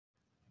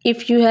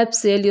If you have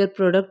sell your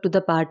product to the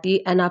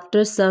party and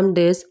after some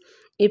days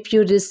if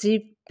you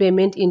receive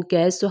payment in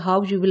cash, so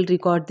how you will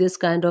record this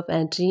kind of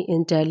entry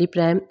in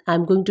Telegram,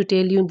 I'm going to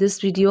tell you in this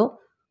video.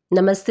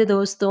 Namaste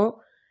doston.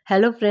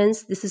 Hello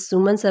friends, this is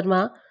Suman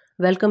Sharma.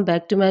 Welcome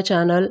back to my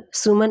channel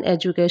Suman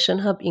Education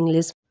Hub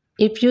English.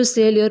 If you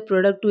sell your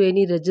product to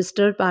any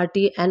registered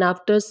party and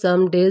after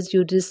some days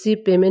you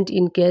receive payment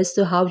in cash,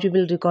 so how you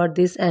will record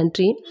this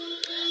entry,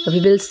 we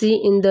will see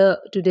in the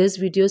today's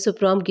video. So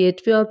from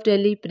Gateway of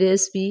Tele,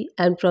 press V,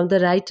 and from the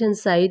right hand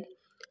side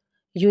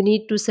you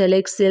need to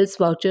select sales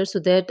voucher, so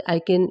that I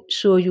can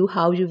show you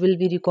how you will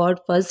be record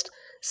first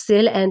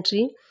sale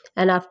entry,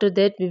 and after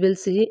that we will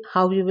see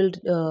how you will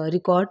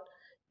record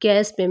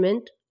cash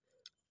payment.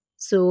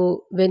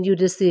 So when you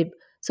receive,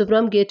 so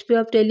from Gateway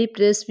of Tele,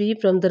 press V,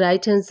 from the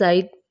right hand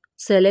side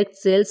select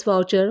sales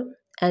voucher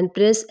and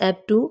press F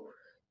to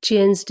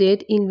change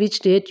date, in which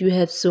date you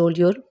have sold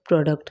your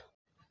product.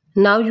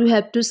 Now you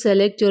have to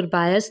select your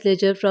buyer's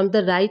ledger. From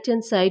the right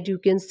hand side you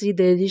can see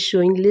there is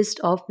showing list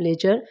of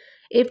ledger.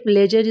 If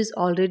ledger is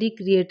already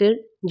created,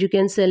 you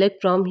can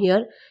select from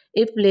here.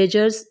 If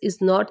ledgers is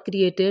not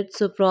created,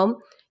 so from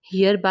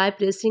here by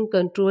pressing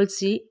Ctrl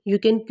C you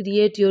can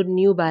create your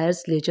new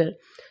buyer's ledger.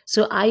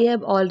 So I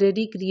have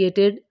already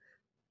created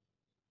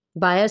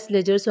buyer's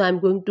ledger, so I'm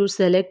going to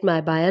select my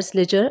buyer's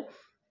ledger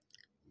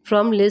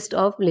from list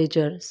of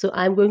ledger. So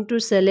I'm going to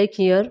select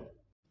here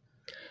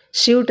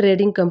Shiv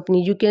Trading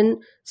Company. You can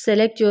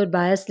select your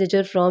buyer's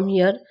ledger from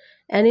here,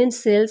 and in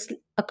sales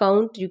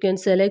account you can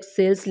select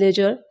sales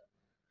ledger.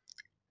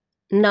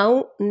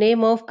 Now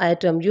name of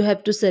item, you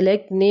have to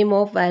select name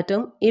of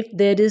item. If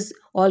there is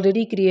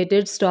already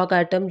created stock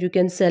item, you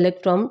can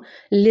select from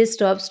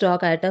list of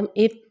stock item.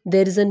 If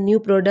there is a new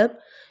product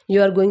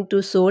you are going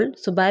to sold,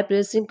 so by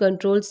pressing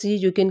Ctrl C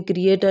you can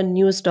create a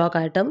new stock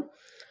item.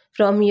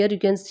 From here you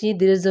can see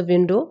there is a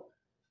window,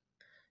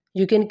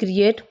 you can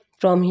create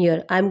from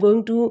here. I'm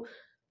going to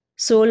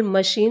sold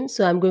machine,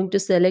 so I'm going to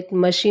select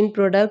machine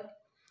product,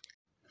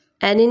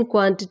 and in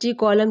quantity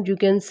column you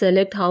can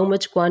select how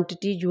much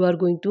quantity you are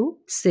going to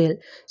sell.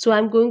 So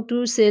I'm going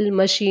to sell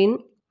machine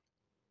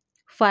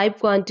 5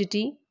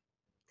 quantity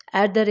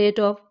at the rate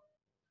of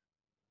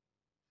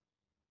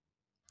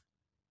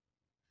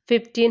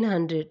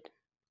 1500,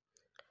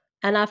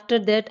 and after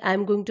that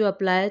I'm going to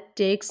apply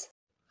tax.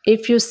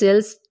 If you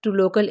sales to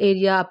local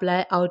area,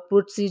 apply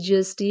output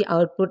CGST,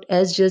 output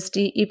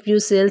SGST. If you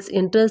sales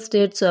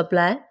interstate, so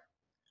apply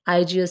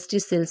IGST,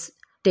 sales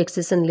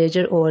taxation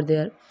ledger over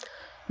there.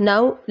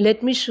 Now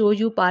let me show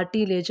you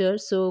party ledger.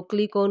 So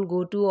click on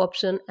go to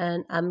option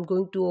and I'm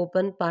going to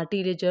open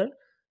party ledger.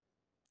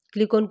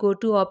 Click on go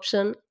to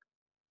option,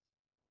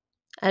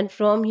 and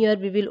from here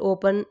we will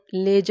open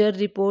ledger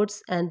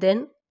reports and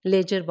then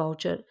ledger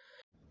voucher.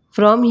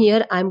 From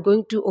here I'm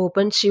going to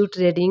open Shiv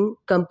Trading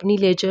Company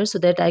ledger, so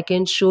that I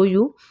can show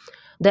you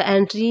the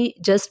entry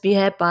just we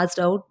have passed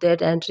out,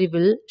 that entry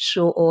will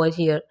show over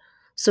here.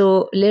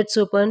 So let's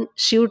open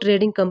Shiv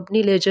Trading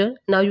Company ledger.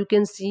 Now you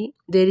can see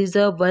there is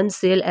a one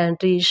sale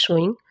entry is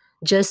showing,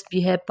 just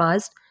we have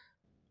passed.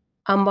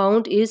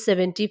 Amount is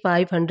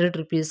 7500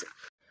 rupees.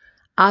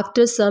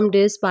 After some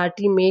days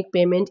party make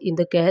payment in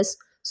the cash.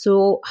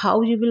 So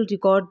how you will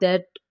record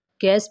that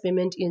cash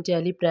payment in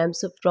Telegram?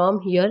 So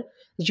from here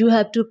you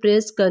have to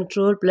press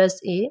Ctrl plus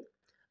A,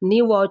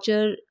 new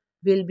voucher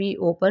will be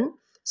open.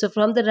 So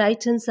from the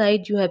right hand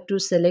side you have to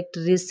select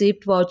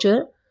receipt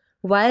voucher.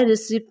 Why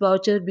receipt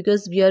voucher?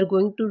 Because we are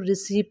going to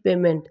receive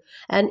payment,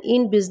 and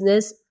in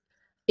business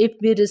if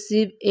we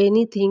receive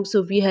anything,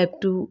 so we have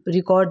to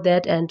record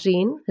that entry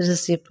in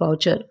receipt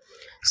voucher.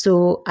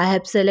 So I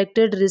have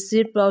selected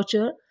receipt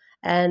voucher,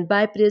 and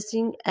by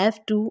pressing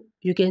F2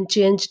 you can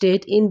change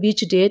date, in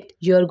which date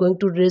you are going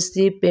to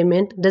receive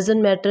payment.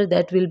 Doesn't matter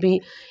that will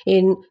be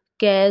in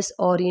cash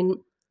or in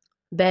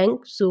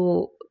bank,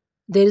 so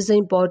there is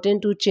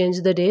important to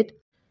change the date.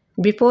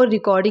 Before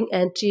recording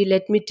entry,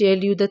 let me tell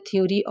you the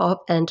theory of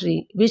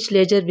entry, which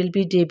ledger will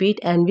be debit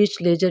and which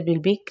ledger will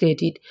be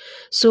credit.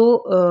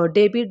 So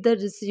debit the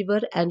receiver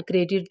and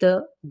credit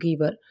the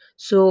giver.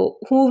 So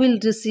who will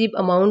receive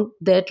amount,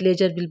 that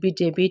ledger will be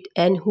debit,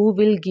 and who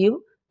will give,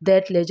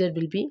 that ledger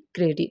will be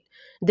credit.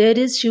 There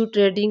is Shiv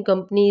Trading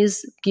Company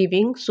is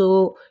giving,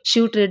 so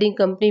Shiv Trading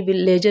Company will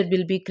ledger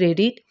will be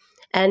credit,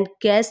 and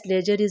cash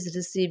ledger is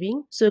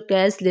receiving, so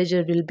cash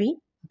ledger will be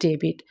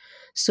debit.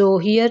 So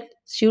here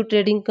Shiv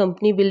Trading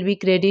Company will be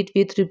credit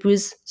with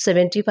rupees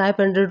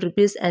 7500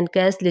 rupees, and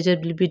cash ledger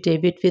will be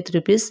debit with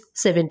rupees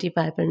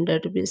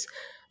 7500 rupees.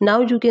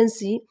 Now you can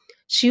see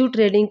Shiv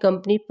Trading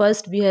Company,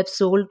 first we have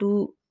sold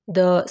to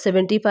the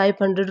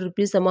 7500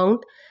 rupees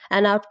amount,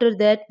 and after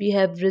that we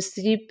have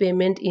received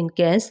payment in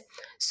cash.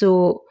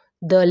 So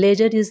the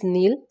ledger is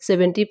nil,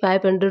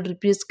 7500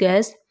 rupees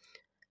cash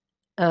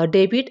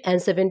debit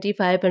and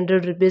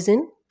 7500 rupees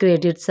in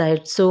credit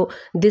side. So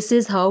this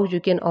is how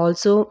you can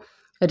also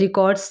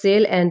record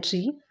sale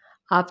entry.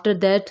 After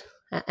that,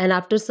 and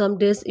after some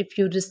days if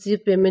you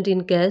receive payment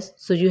in cash,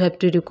 so you have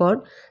to record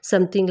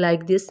something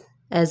like this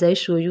as I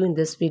show you in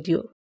this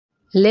video.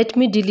 Let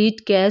me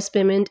delete cash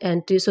payment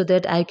entry so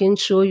that I can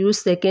show you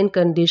second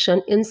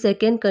condition. In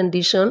second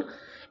condition,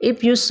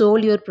 if you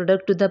sold your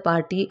product to the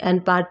party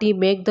and party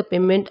make the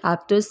payment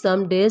after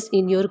some days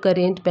in your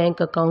current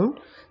bank account,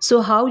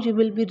 so how you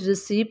will be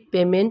receive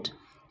payment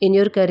in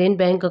your current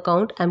bank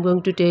account, I'm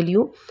going to tell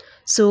you.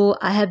 So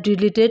I have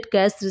deleted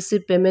cash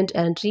receipt payment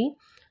entry.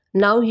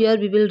 Now here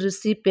we will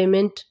receive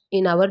payment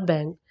in our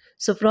bank.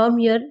 So from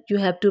here you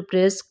have to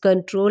press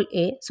Ctrl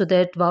A so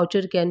that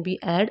voucher can be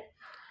added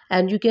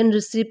and you can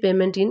receive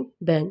payment in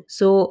bank.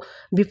 So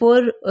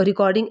before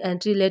recording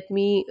entry, let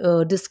me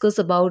discuss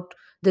about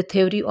the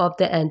theory of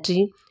the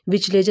entry,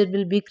 which ledger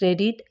will be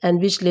credit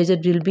and which ledger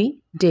will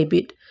be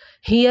debit.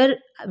 Here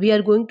we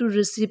are going to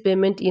receive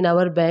payment in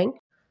our bank.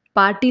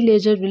 Party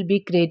ledger will be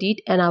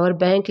credit and our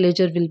bank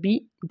ledger will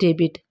be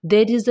debit.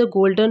 There is a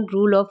golden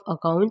rule of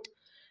account: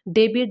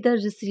 debit the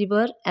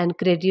receiver and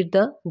credit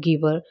the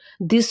giver.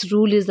 This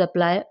rule is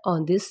applied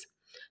on this.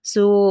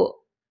 So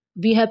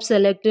we have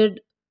selected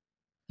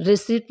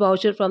receipt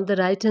voucher from the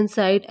right hand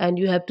side and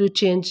you have to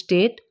change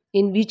date,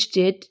 in which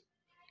date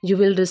you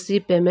will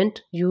receive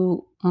payment.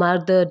 You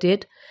mark the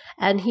date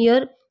and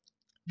here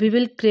we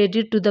will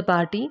credit to the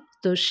party.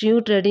 So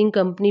Shiv Trading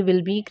Company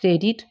will be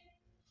credit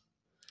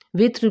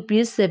with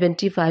rupees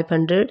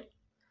 7500.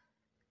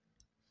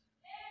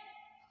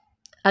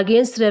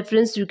 Against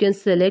reference you can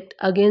select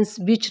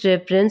against which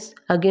reference,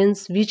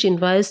 against which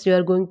invoice you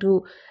are going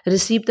to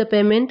receive the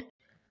payment.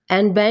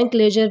 And bank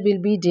ledger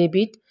will be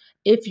debit.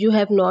 If you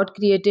have not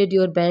created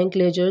your bank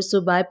ledger,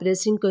 so by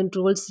pressing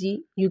Ctrl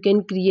C you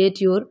can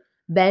create your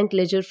bank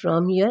ledger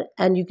from here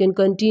and you can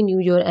continue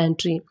your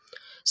entry.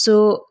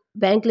 So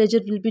bank ledger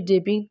will be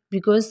debit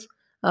because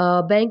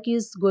bank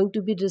is going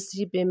to be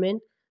receive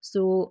payment,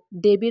 so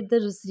debit the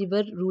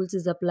receiver rules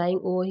is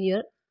applying over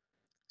here.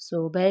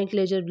 So bank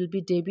ledger will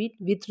be debit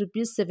with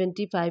rupees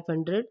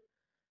 7500.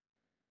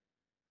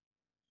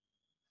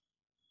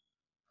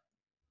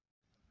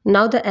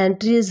 Now the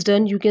entry is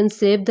done. You can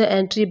save the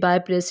entry by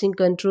pressing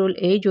Ctrl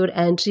A. Your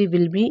entry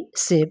will be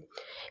saved.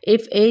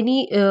 If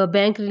any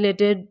bank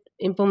related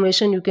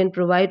information you can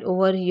provide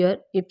over here.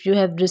 If you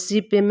have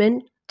received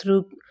payment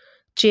through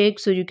check,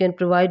 so you can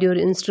provide your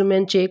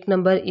instrument check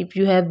number. If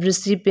you have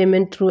received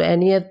payment through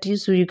NEFT,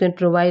 so you can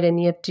provide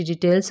NEFT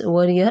details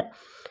over here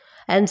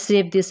and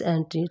save this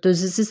entry. So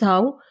this is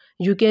how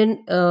you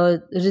can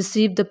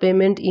receive the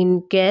payment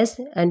in cash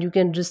and you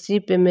can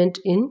receive payment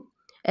in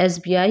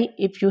SBI.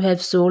 If you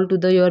have sold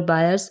to your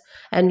buyers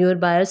and your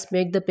buyers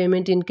make the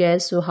payment in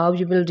cash, so how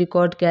you will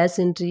record cash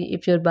entry.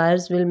 If your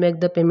buyers will make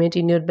the payment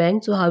in your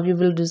bank, so how you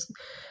will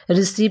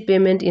receive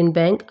payment in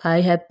bank.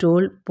 I have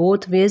told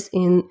both ways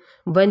in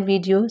one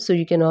video, so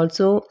you can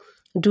also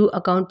do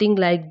accounting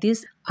like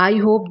this. I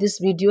hope this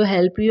video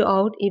help you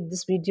out. If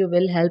this video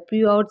will help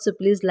you out, so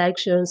please like,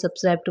 share and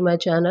subscribe to my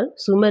channel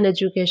Suman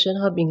Education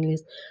Hub English.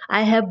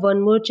 I have one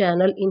more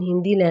channel in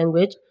Hindi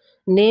language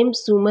named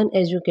Suman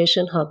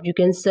Education Hub. You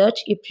can search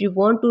if you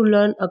want to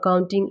learn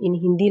accounting in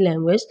Hindi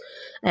language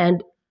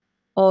and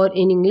or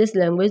in English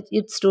language.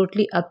 It's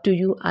totally up to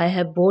you. I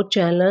have both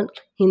channel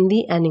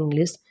Hindi and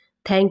English.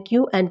 Thank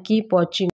you and keep watching.